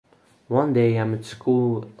One day I'm at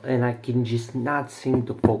school and I can just not seem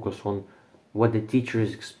to focus on what the teacher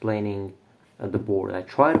is explaining at the board. I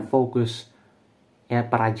try to focus,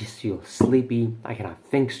 but I just feel sleepy. I cannot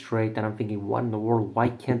think straight, and I'm thinking, what in the world? Why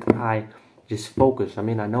can't I just focus? I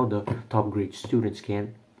mean, I know the top grade students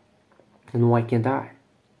can, and why can't I?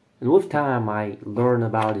 And with time, I learned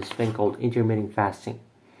about this thing called intermittent fasting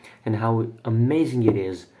and how amazing it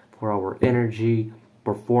is for our energy,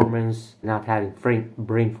 performance, not having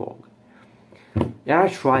brain fog. And I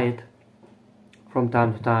try it from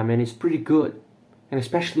time to time, and it's pretty good. And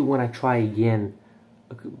especially when I try again,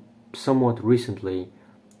 somewhat recently,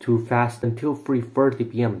 to fast until 3:30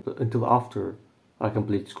 p.m. until after I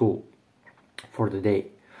complete school for the day.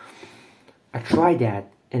 I tried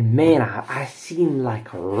that, and man, I seem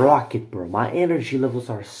like a rocket, bro. My energy levels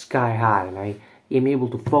are sky high, and I am able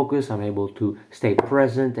to focus. I'm able to stay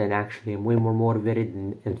present, and actually, I'm way more motivated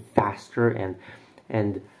and faster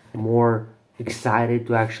and more excited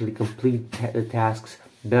to actually complete the tasks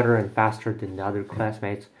better and faster than the other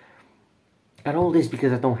classmates. And all this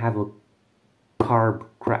because I don't have a carb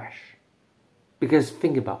crash. Because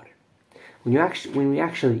think about it. When we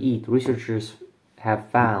actually eat, researchers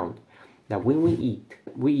have found that when we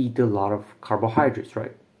eat a lot of carbohydrates,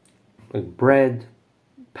 right? Like bread,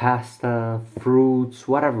 pasta, fruits,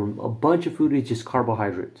 whatever. A bunch of food is just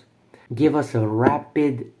carbohydrates. Give us a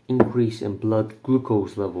rapid increase in blood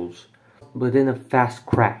glucose levels, but then a fast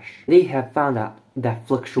crash. They have found out that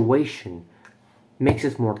fluctuation makes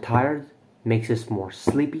us more tired, makes us more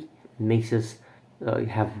sleepy, makes us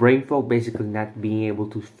have brain fog, basically not being able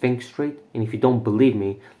to think straight. And if you don't believe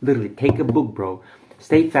me, literally take a book, bro.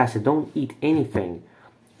 Stay fasted. Don't eat anything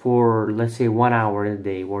for, let's say, 1 hour a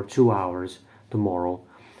day or 2 hours tomorrow.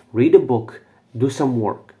 Read a book, do some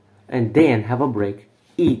work, and then have a break,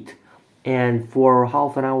 eat. And for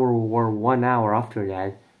half an hour or 1 hour after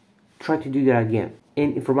that, try to do that again.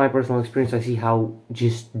 And from my personal experience, I see how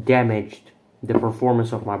just damaged the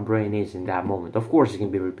performance of my brain is in that moment. Of course, it can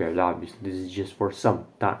be repaired, obviously. This is just for some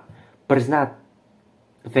time. But it's not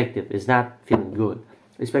effective. It's not feeling good.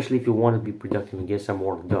 Especially if you want to be productive and get some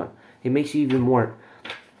work done. It makes you even more...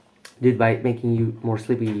 Dude, by making you more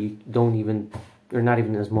sleepy, you're not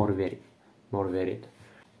even as motivated.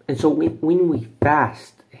 And so when we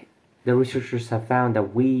fast, the researchers have found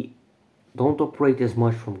that we don't operate as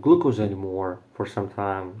much from glucose anymore for some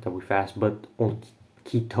time that we fast, but on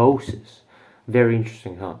ketosis. Very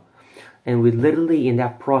interesting, huh? And we literally, in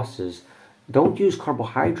that process, don't use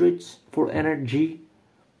carbohydrates for energy,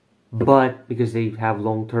 but because they have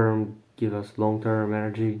give us long-term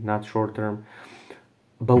energy, not short-term.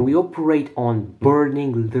 But we operate on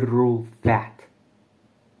burning literal fat.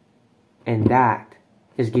 And that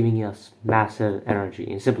is giving us massive energy,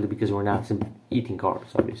 and simply because we're not eating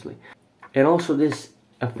carbs, obviously. And also this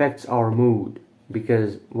affects our mood,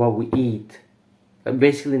 because what we eat,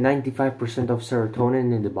 basically 95% of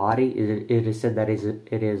serotonin in the body, it is said that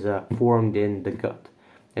it is formed in the gut.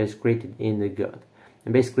 It is created in the gut.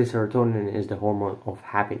 And basically serotonin is the hormone of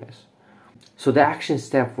happiness. So the action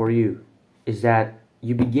step for you is that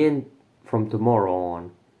you begin from tomorrow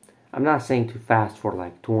on. I'm not saying to fast for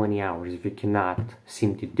like 20 hours if you cannot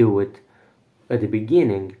seem to do it at the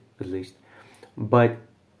beginning, at least. But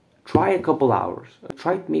try a couple hours.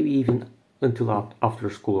 Try maybe even until after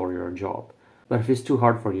school or your job. But if it's too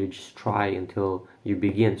hard for you, just try until you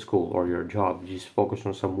begin school or your job. Just focus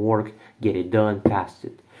on some work, get it done, fast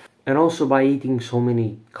it. And also by eating so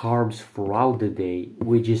many carbs throughout the day,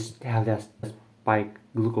 we just have that spike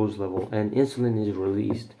glucose level, and insulin is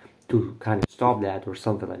released to kind of stop that or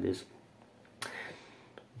something like this.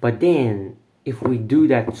 But then, if we do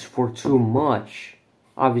that for too much,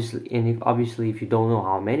 obviously if you don't know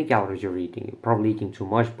how many calories you're eating, you're probably eating too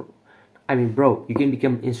much, bro. I mean, bro, you can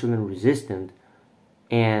become insulin resistant,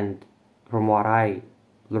 and from what I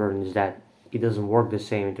learned is that it doesn't work the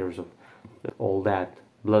same in terms of all that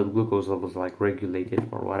blood glucose levels like regulated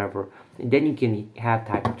or whatever. And then you can have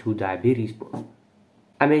type 2 diabetes, bro.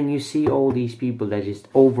 I mean, you see all these people that just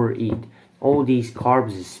overeat, all these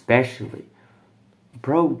carbs especially.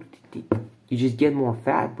 Bro, you just get more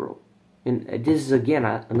fat, bro. And this is again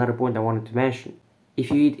another point I wanted to mention.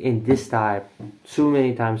 If you eat in this type too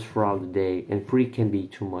many times throughout the day, and 3 can be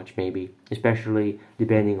too much maybe, especially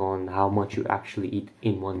depending on how much you actually eat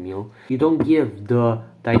in one meal, you don't give the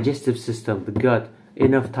digestive system, the gut,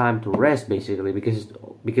 enough time to rest basically,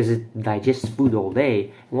 because it digests food all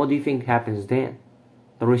day. And what do you think happens then?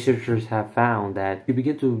 The researchers have found that you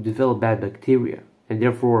begin to develop bad bacteria and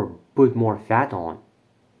therefore put more fat on,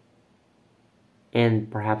 and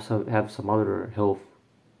perhaps have some other health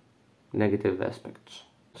negative aspects.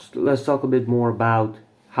 So let's talk a bit more about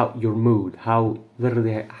how your mood, how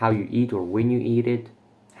literally how you eat or when you eat it,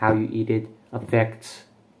 how you eat it affects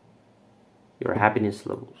your happiness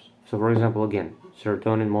levels. So for example, again,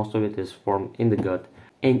 serotonin, most of it is formed in the gut.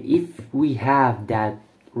 And if we have that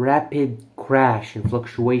rapid crash and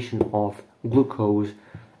fluctuation of glucose,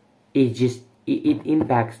 it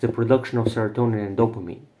impacts the production of serotonin and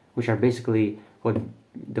dopamine, which are basically what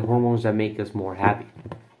the hormones that make us more happy.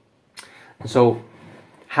 So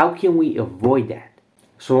how can we avoid that?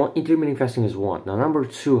 So intermittent fasting is one. Now number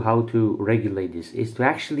two, how to regulate this is to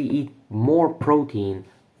actually eat more protein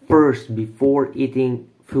first before eating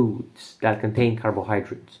foods that contain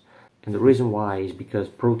carbohydrates. And the reason why is because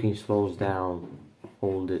protein slows down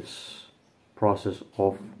all this process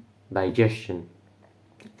of digestion,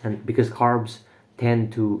 and because carbs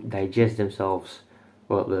tend to digest themselves,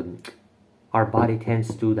 well, our body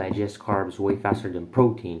tends to digest carbs way faster than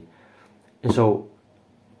protein, and so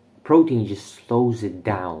protein just slows it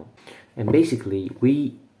down, and basically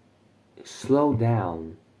we slow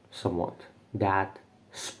down somewhat that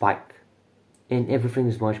spike and everything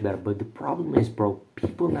is much better. But the problem is, bro,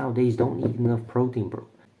 people nowadays don't eat enough protein, bro.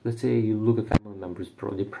 Let's say you look at family members,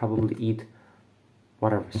 bro, they probably eat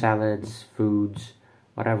whatever, salads, foods,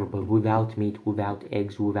 whatever, but without meat, without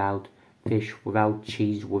eggs, without fish, without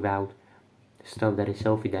cheese, without stuff that is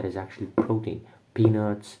healthy, that is actually protein.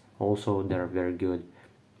 Peanuts also, they're very good.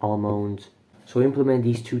 Almonds. So implement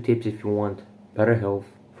these two tips if you want better health,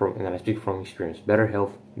 and I speak from experience, better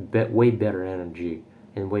health, way better energy,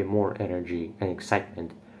 and way more energy and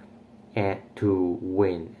excitement, and to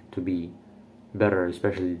win, to be better,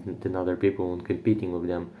 especially than other people and competing with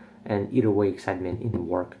them, and either way excitement in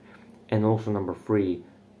work. And also number three,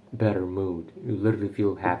 better mood. You literally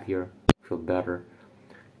feel happier, feel better,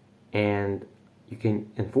 and you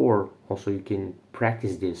can, and four, also you can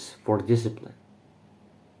practice this for discipline,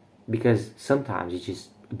 because sometimes it's just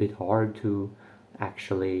a bit hard to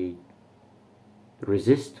actually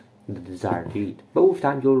resist the desire to eat, but with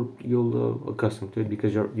time you'll accustom to it,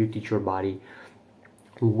 because you teach your body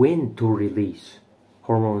when to release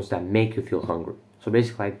hormones that make you feel hungry. So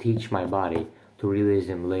basically I teach my body to release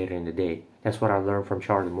them later in the day. That's what I learned from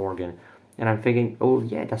Charlie Morgan, and I'm thinking, oh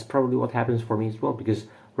yeah, that's probably what happens for me as well, because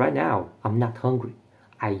right now I'm not hungry.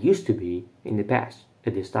 I used to be in the past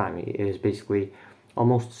at this time. It is basically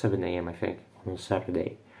almost 7 a.m. I think on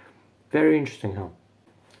Saturday. Very interesting, huh?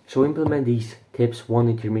 So implement these tips: one,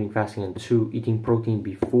 intermittent fasting, and two, eating protein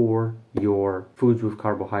before your foods with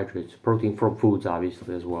carbohydrates. Protein from foods,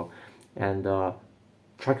 obviously, as well. And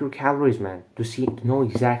track your calories, man, to know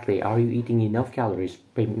exactly, are you eating enough calories?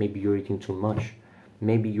 Maybe you're eating too much.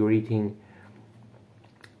 Maybe you're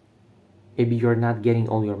not getting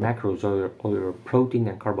all your macros, all your protein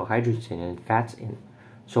and carbohydrates in, and fats in.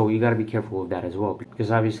 So you gotta be careful with that as well,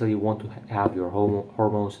 because obviously you want to have your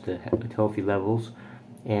hormones at healthy levels,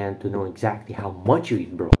 and to know exactly how much you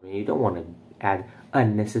eat, bro. I mean, you don't want to add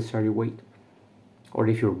unnecessary weight. Or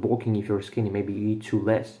if you're bulking, if you're skinny, maybe you eat too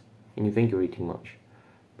less and you think you're eating much,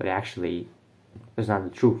 but actually that's not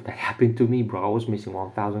the truth. That happened to me, bro. I was missing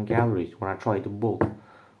 1,000 calories when I tried to bulk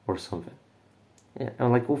or something. And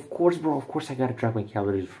I'm like, of course, bro, of course I gotta track my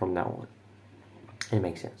calories from now on. It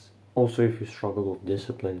makes sense. Also, if you struggle with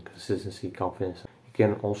discipline, consistency, confidence, you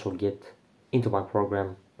can also get into my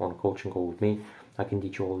program on a coaching call with me. I can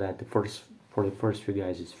teach you all that. For the first few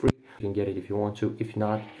guys, it's free. You can get it if you want to. If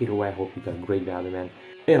not, either way, I hope you got great value, man.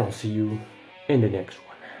 And I'll see you in the next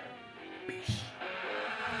one. Peace.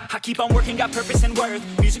 I keep on working, got purpose and worth.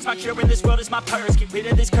 Music's my cure and this world is my purse. Get rid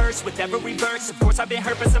of this curse with every verse. Of course I've been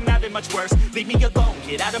hurt, but some have it much worse. Leave me alone,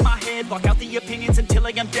 get out of my head. Block out the opinions until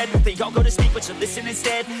I am dead. They all go to sleep, but you listen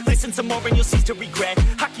instead. Listen some more and you'll cease to regret.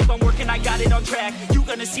 I keep on working, I got it on track. You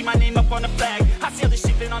gonna see my name up on the flag. I sail the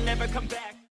ship and I'll never come back.